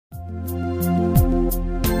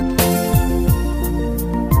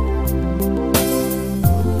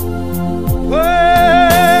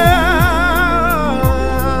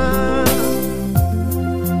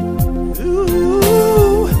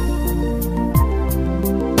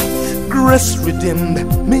Grace redeemed,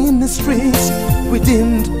 ministries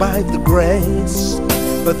redeemed by the grace.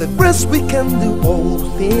 By the grace we can do all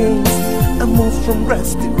things and move from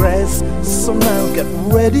grace to grace. So now get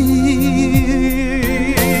ready.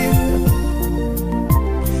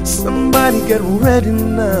 Somebody get ready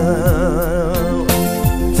now.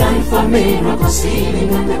 Time for miracle sealing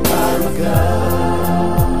and the power of God.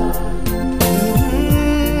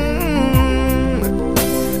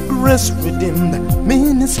 Grace redeemed,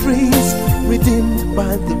 ministries redeemed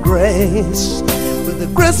by the grace. With the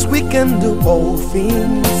grace we can do all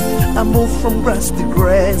things and move from grace to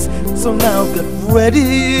grace. So now get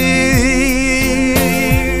ready.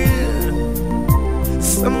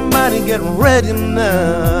 Somebody get ready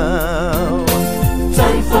now.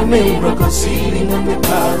 Time for miracle sealing and the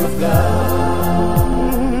power of God.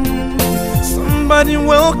 Somebody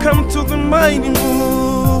welcome to the mighty move.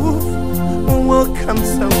 Welcome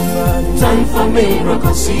somebody. Time for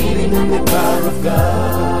miracle sealing and the power of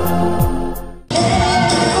God.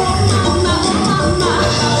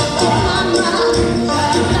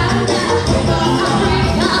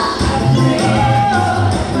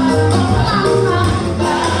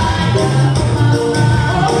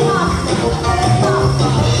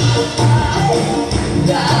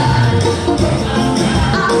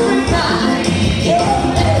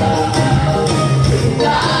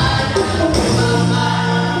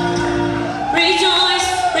 Rejoice,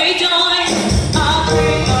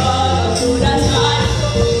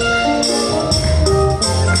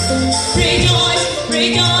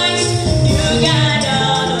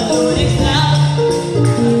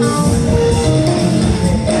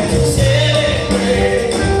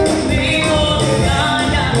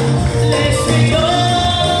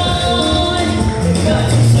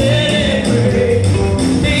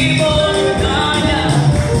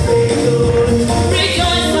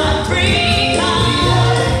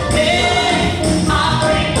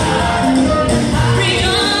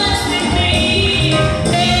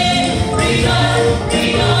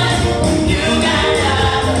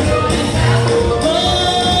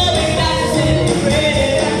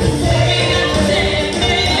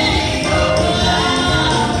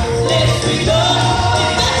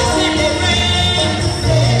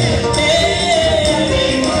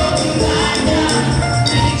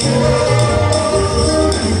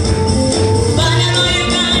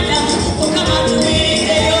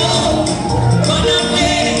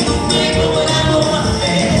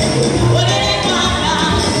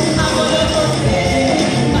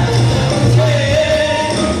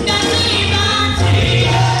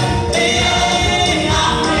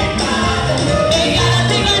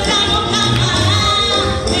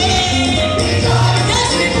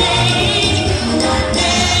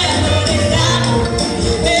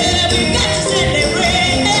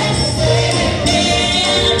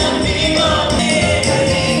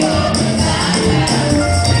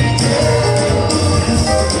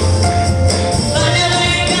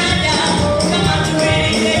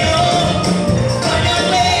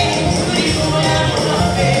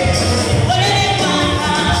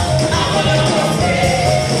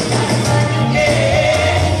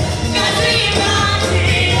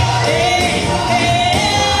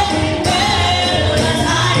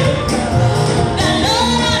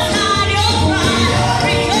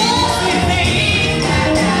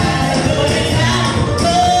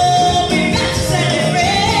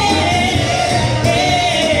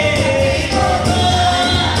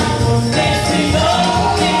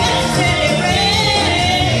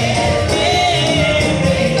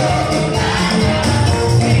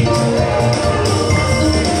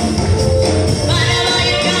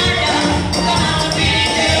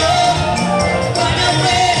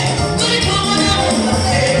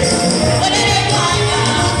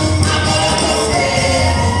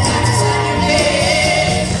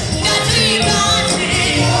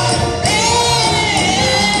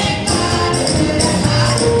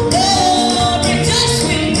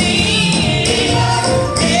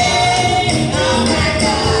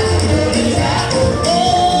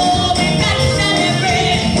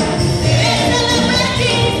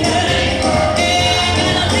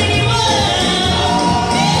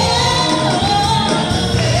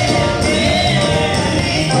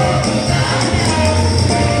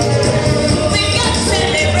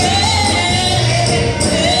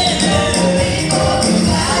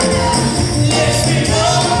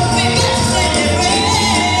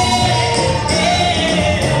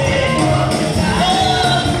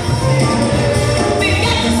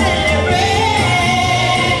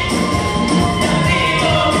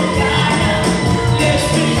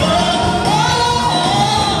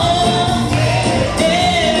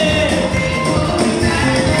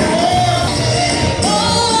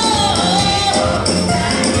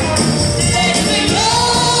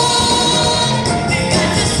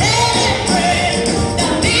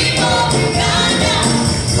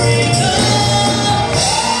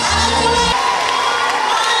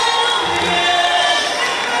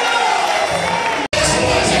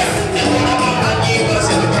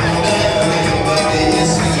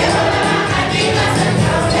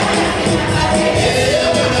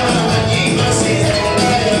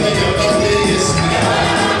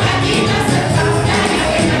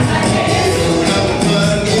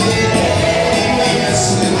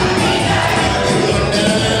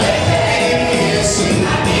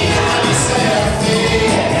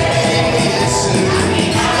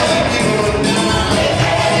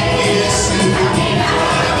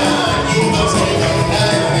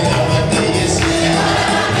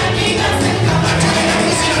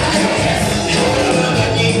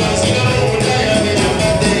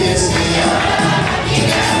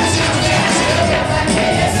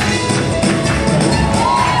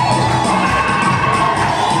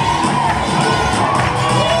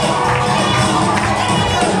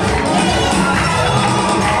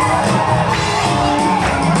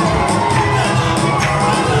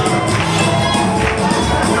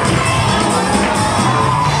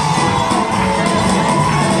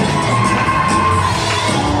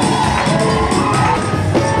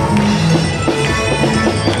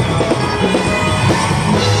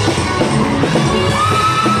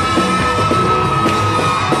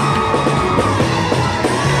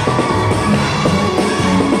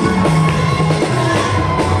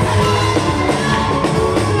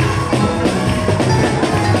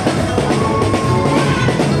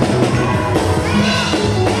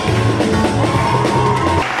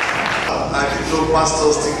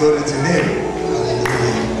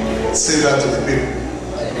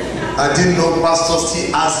 I didn't know pastor still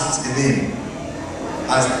has it in him.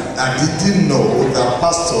 I didn't know that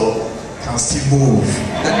pastor can still move.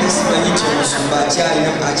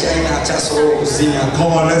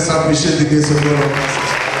 Come on, let's appreciate the grace of God.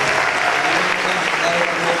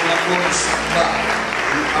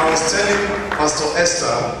 I was telling Pastor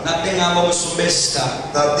Esther that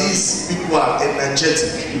these people are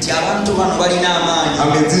energetic. I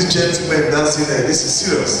mean, this gentleman dancing there, this is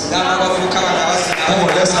serious. Come on,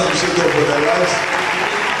 let's appreciate God for their lives.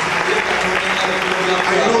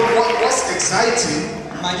 I know what's exciting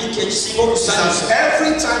is that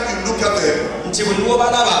every time you look at them,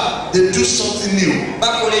 they do something new.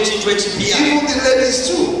 Even the ladies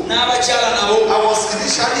too. I was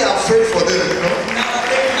initially afraid for them, you know.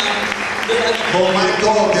 But my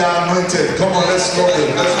God, they are anointed. Come on, let's love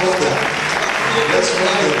them. Let's love them. Let's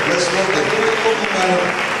love them. Let's love them.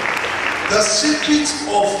 The secret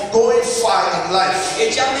of going far in life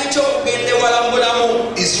is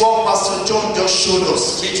what Pastor John just showed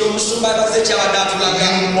us. You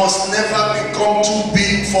must never become too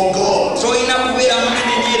big for God. Before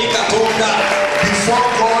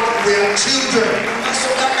God, we are children.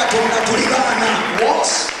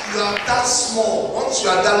 Once you are that small, once you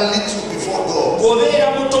are that little before God,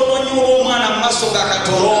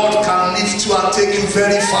 God can lift you and take you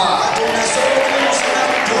very far.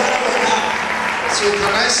 So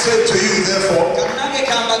can I say to you, therefore,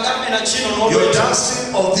 your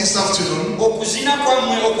dancing of this afternoon and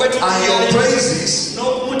your praises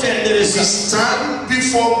will stand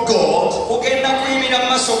before God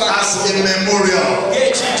as a memorial,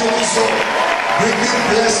 bringing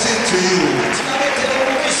blessing to you,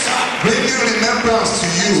 bringing remembrance to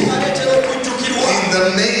you, in the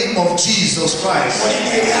name of Jesus Christ.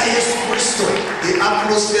 The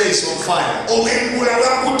atmosphere is on fire.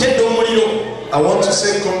 I want to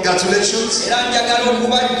say congratulations to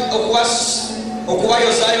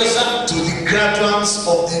the graduates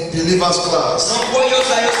of the believers class.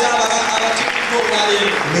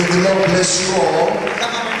 May the Lord bless you all,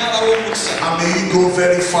 and may you go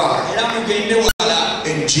very far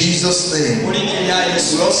in Jesus' name. We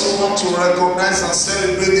also want to recognize and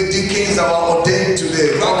celebrate the deacons that were ordained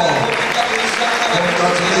today. Come on.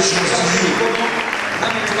 Congratulations to you.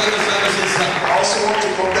 I also want to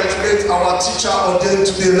congratulate our teacher ordained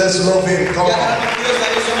today. Let's love him. Come on.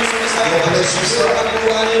 God bless you, sir.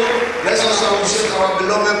 Let's also appreciate our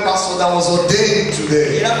beloved pastor that was ordained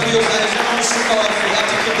today.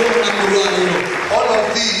 All of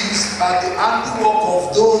these are the handiwork of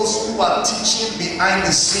those who are teaching behind the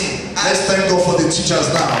scene. Let's thank God for the teachers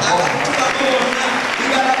now. Come on.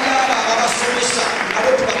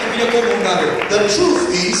 The truth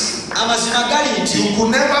is, you could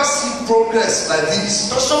never see progress like this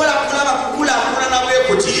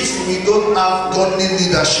if we don't have godly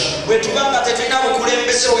leadership. So we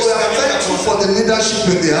are thankful for the leadership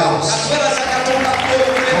in the house. Come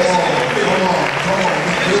on.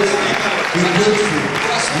 Be grateful.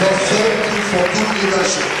 Lord, thank you for good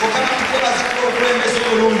leadership.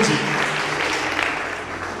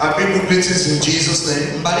 Our people greetings in Jesus'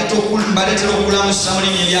 name. For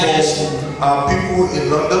our people in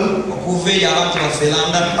London,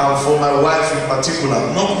 and for my wife in particular.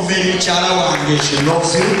 She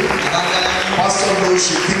loves you. Pastor knows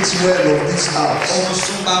she thinks well of this house.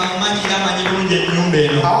 I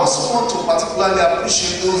also want to particularly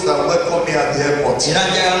appreciate those that welcome me at the airport.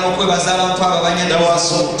 There were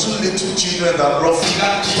some 2 little children that brought me.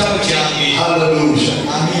 Hallelujah.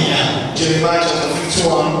 Jeremiah chapter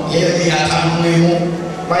 51.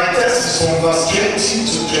 My text is from verse 20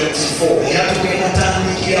 to 24.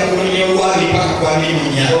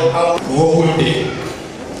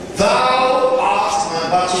 Thou art my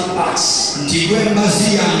battle axe,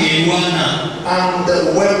 and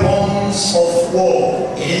the weapons of war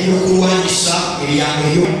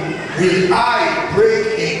will I break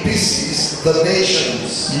in pieces the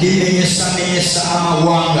nations, and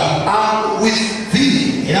with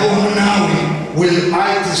thee will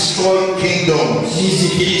I destroy kingdoms.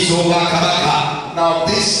 Now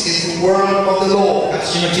this is the word of the Lord.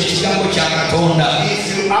 If you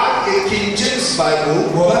have a King James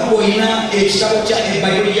Bible,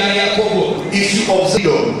 if you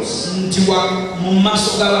observe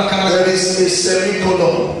there is a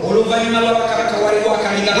semicolon,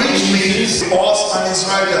 which means us and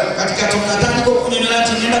Israel. I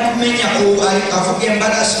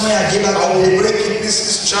will break in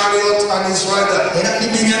pieces chariot and Israel, and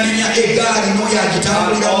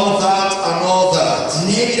all that and all that.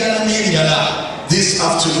 This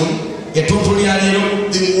afternoon, the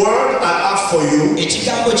word I have for you is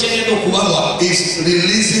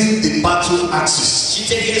releasing the battle axis.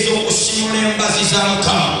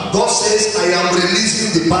 God says, I am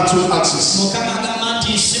releasing the battle axis. And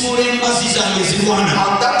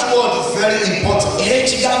that word is very important.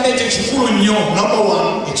 Number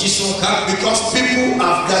one, because people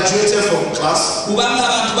have graduated from class.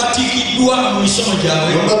 Number two,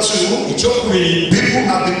 people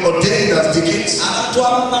have been ordained as deacons.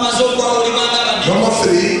 Number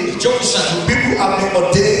three, people have been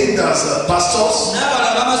ordained as pastors.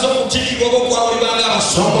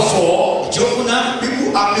 Number four,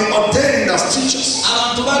 people have been ordained as teachers.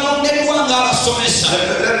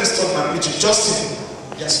 Let me stop my preaching. Justin,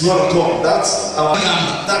 yes, you want to come?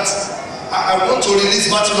 I want to release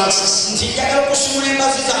battle axes. I've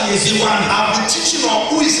been teaching on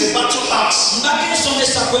who is a battle axe. I've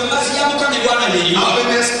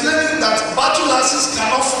been explaining that battle axes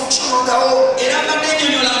cannot function on their own.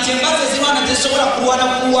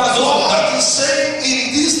 God is saying,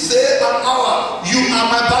 in this day and hour, you are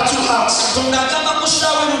my battle axe. You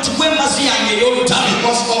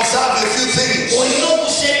must observe a few things.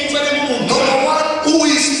 Number one, who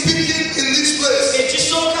is speaking in this place?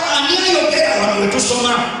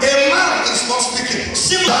 A man is not speaking.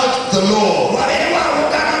 Shout the Lord.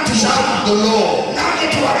 Shout the Lord.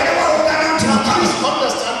 Please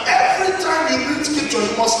understand, every time you read scripture,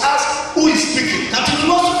 you must ask who is speaking.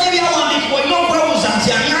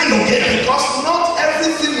 Because not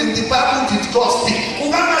everything in the Bible did God speak.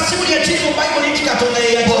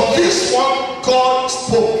 But this one, God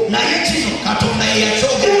spoke.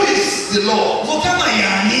 Who is the Lord?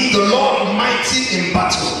 The Lord mighty in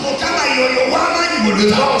battle. The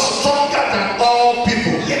Lord stronger than all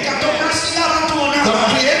people. The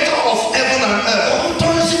creator of heaven and earth.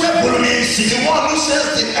 The one who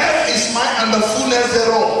says the earth is mine and the fullness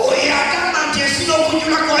thereof.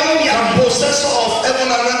 The possessor of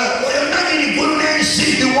heaven and earth.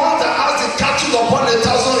 The one that has the cattle upon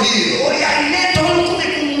 1,000 hills.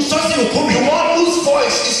 The one whose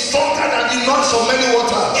voice is stronger than the noise of many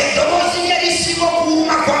waters.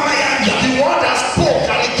 The one that spoke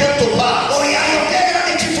and it came to pass.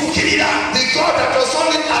 The God that was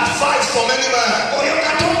only advised for many men.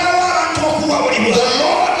 The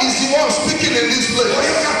Lord is the one speaking in this place.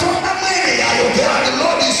 And the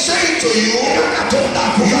Lord is saying to you, you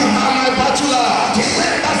are my battler. You are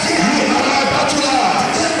my battler.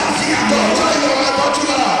 Daughter, you are my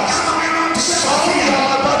battler. Son, you are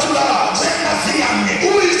my battler.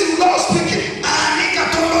 Who is the Lord speaking? The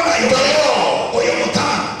Lord.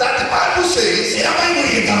 That the Bible says in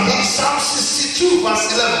Psalm 62 verse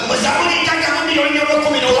 11.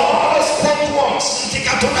 God spoke once.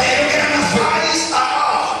 Eyes are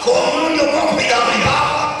out. The power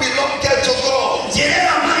belonged to God.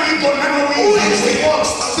 Who is the one?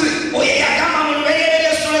 3.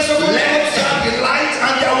 Let there be light,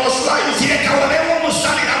 and there was light.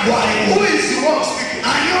 Who is the one speaking? The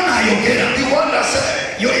one that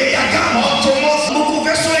said, unto Moses, I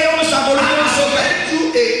made you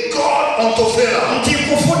a God unto Pharaoh.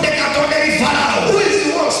 Who is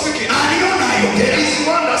the one speaking? He's the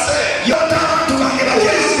one that said, who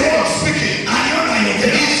is the one speaking?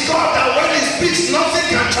 He's God that when he speaks, nothing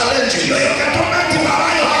can challenge you. I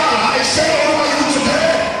say over you today,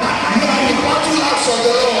 you are the battle axe of the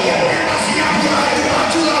Lord. You are the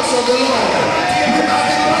battle axe of the Lord. You are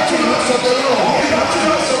the battle axe of the Lord. The battle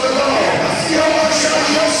axe of the Lord.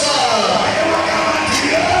 Yes, sir.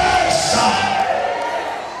 Yes, sir.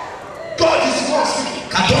 God is the one speaking.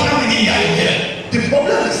 The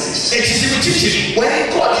problem is this. When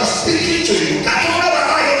God is speaking to you, he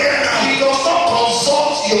does not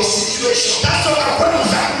consult your situation.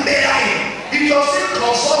 He doesn't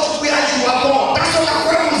consult where you are born.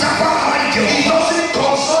 He doesn't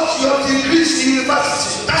consult your degrees in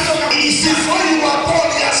university. Before you were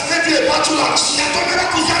born, he has made you a battle axe.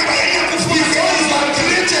 Before you were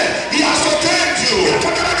created, he has ordained you.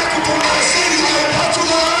 I say you are a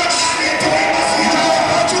battle axe. You are a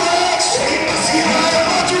battle axe. You are a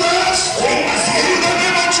battle axe. In the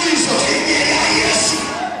name of Jesus.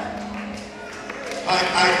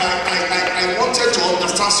 I wanted to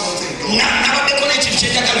understand something.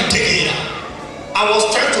 I was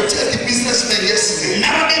trying to tell the businessmen yesterday.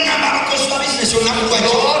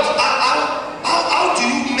 Lord, how do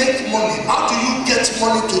you make money? How do you get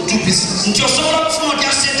money to do business?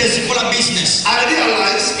 I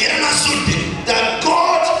realized that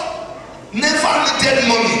God never needed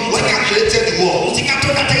money when he created the world.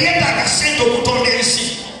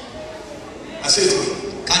 I said,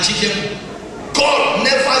 God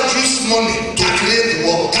never used money to create the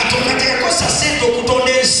world.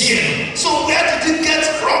 So where did he get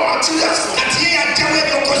raw materials from?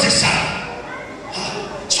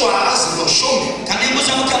 So I asked the Lord, show me.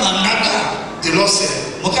 The Lord said,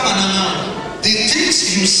 the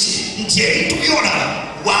things you see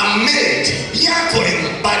were made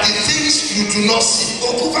by the things you do not see.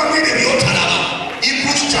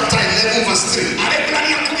 Hebrews chapter 11 verse 3.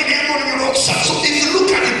 So if you look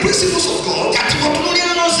at the principles of God,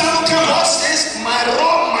 God says my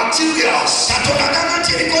raw materials for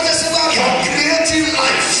creating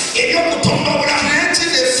life, creating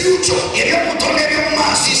a future,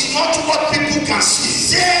 is not what people can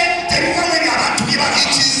see. It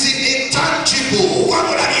is the intangible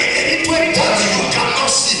that you cannot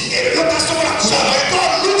see. So when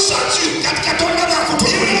God looks at you,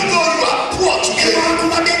 even though you are poor today, even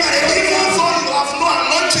though you have no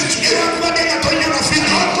anointing today, because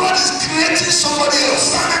God is creating somebody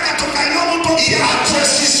else, He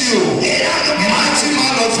addresses you. Mighty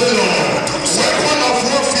man of valor, weapon of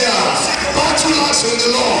warfare, battle axe in the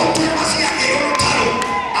Lord.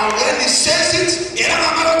 And when He says it,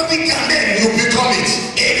 you become it.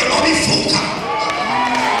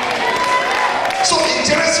 So in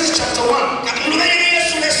Genesis chapter 1,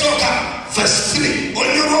 verse 3,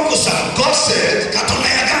 God said,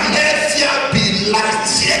 let there be light.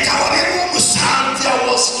 And there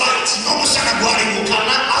was light. Can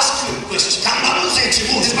I ask you a question?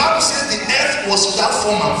 The Bible says the earth was without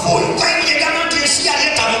form and void.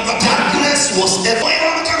 Darkness was everywhere.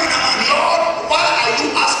 Lord, why are you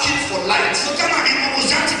asking for light?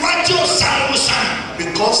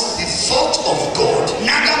 Because the thought of God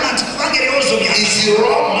is the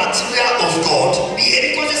raw material of God.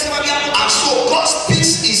 And so God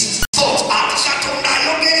speaks His thought out.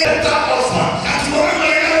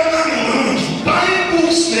 Buying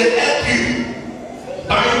books may help you.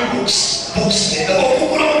 Buying books may help you.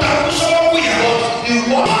 But the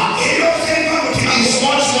word is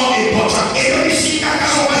much more important.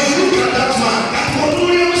 So when you look at that man,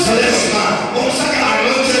 blessed man,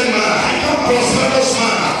 anointed man, prosperous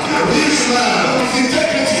man, rich man, with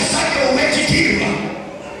integrity.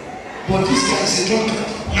 But this guy is a drunkard.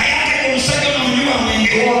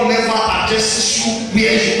 God never addresses you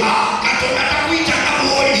where you are.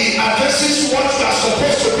 He addresses what you are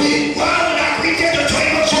supposed to be.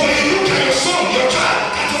 So when you look at your son, your child,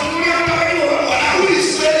 who is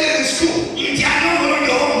failing in school, you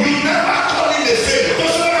never call him a failure.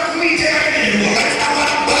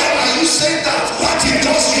 Why are you saying that? What he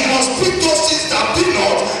does, he must put those things that be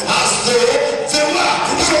not as though they were.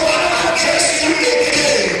 So I address you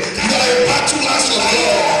again. You are a battle axe of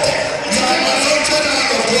God. You are an anointed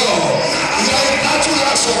man of God. You are a battle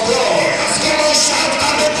axe of God. Come on, shout,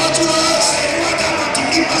 I'm a battle axe.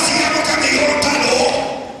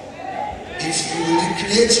 If you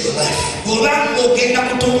recreate your life, your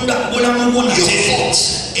thoughts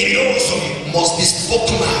must be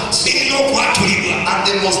spoken out, and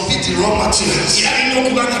they must be the raw materials. You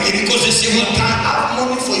can have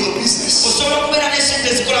money for your business.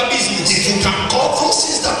 If you can call those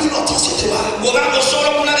things that be not as they were, because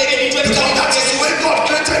that is the way God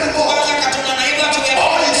created the world.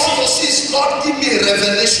 All you want to see is God give me a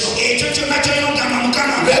revelation.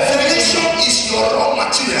 Revelation is your raw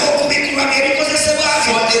material for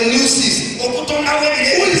a new season. Who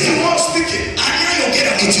is the one speaking?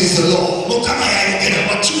 It is the Lord.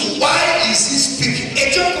 Number two, why is He speaking?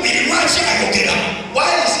 Why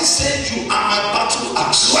is He saying you are my battle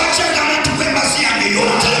axe? I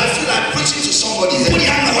feel like preaching to somebody here.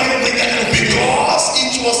 Because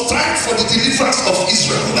it was time for the deliverance of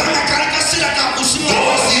Israel. God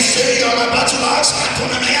is saying you are my battle axe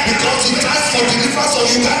because the time for deliverance of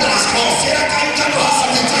Uganda has come.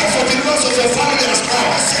 The time for deliverance of your family has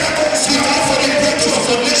come. The time for the breakthrough of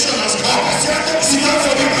your nation has come. The time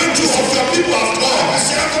for the breakthrough of your people has come.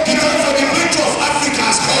 The time for the breakthrough of Africa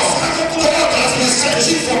has come. God has been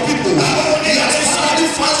searching for people. He has finally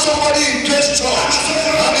found somebody in Grace Church,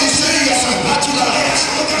 and He's saying you are my battle axe.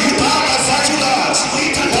 You are my battle axe.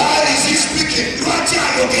 Why is He speaking?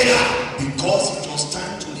 Because it was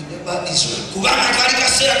time to remember Israel.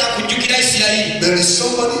 There is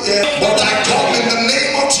somebody there, but I come in the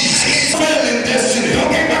name of Jesus. Fail in destiny. You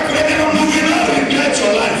cannot regret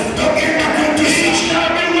your life.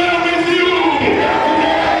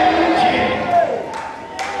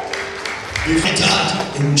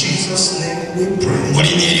 In Jesus' name we pray. Put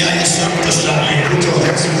your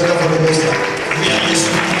hands together for the Most High.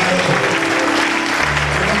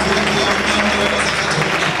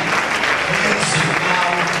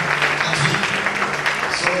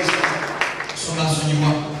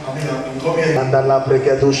 Andala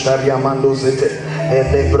preketu sharia mando zete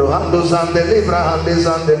elebro hando zande libra hande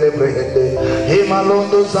zande lebre hende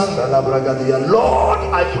himalondo zanda la bragadia. Lord,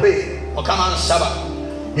 I pray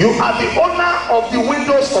You are the owner of the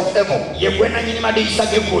windows of heaven. You are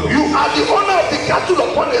the owner of the cattle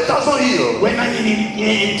upon 1,000 hills.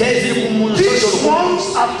 These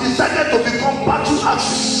ones have decided to become battle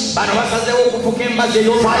axes financially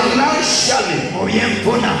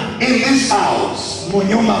in this house.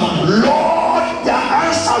 Lord, their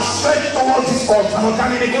hands are stretched towards this altar. The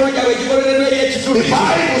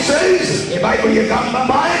Bible says,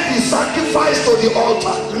 bind the sacrifice to the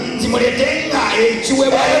altar.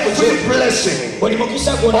 Every blessing on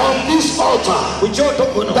this altar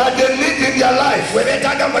that they need in their life,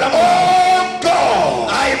 oh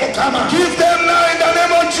God, give them now in the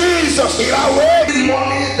name of Jesus. The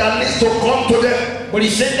money that needs to come to them, I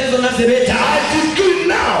decree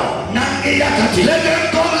now, let them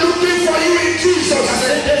come looking for you in Jesus'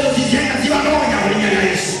 name.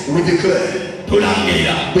 We declare,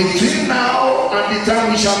 between now and the time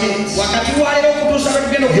we shall meet,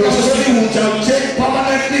 your story will take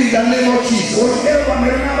permanently in the name of Jesus.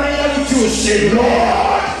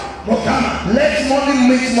 Lord, let money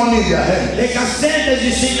meet money in their hand. May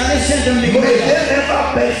they never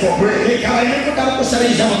beg for bread.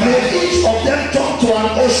 May each of them turn to an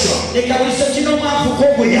ocean where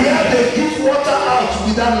they give water out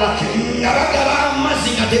without lacking. You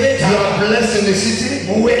are blessed in the city,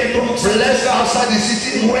 blessed outside the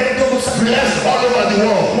city, blessed all over the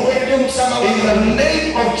world. In the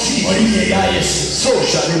name of Jesus, so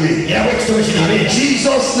shall it be. In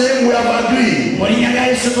Jesus' name we have agreed.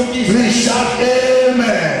 Please shout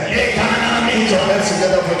amen. Put your hands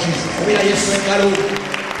together for Jesus.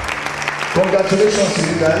 Congratulations to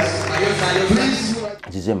you guys. Please.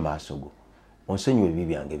 Nzize maasogo. Onsonyiwe ebibi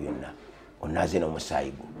byange byonna. Onaaze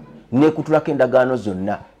n'omusaayi gwo. Neekutulako endagaano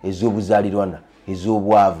zonna ez'obuzaalirwana,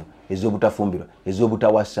 ez'obwavu, ez'obutafumbirwa,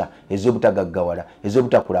 ez'obutawasa, ez'obutagaggawala,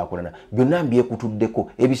 ez'obutakulaakulana. Byonna mbyekutuddeko.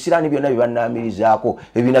 Ebisiraani byonna bye bannaamirizaako,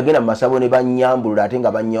 ebinagenda mu masabo ne bannyambulula ate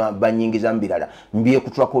nga bannyingiza mu birala.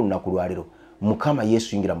 Mbyekutulako olunaku lwaleero. Mukama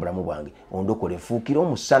Yesu yingira mu bulamu bwange. Ondokole nfuukire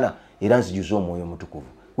omusana era nzijuze omwoyo omutukuvu.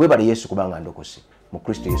 Weebale Yesu kubanga ndokose. Mu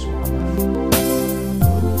Kristo Yesu Mukama.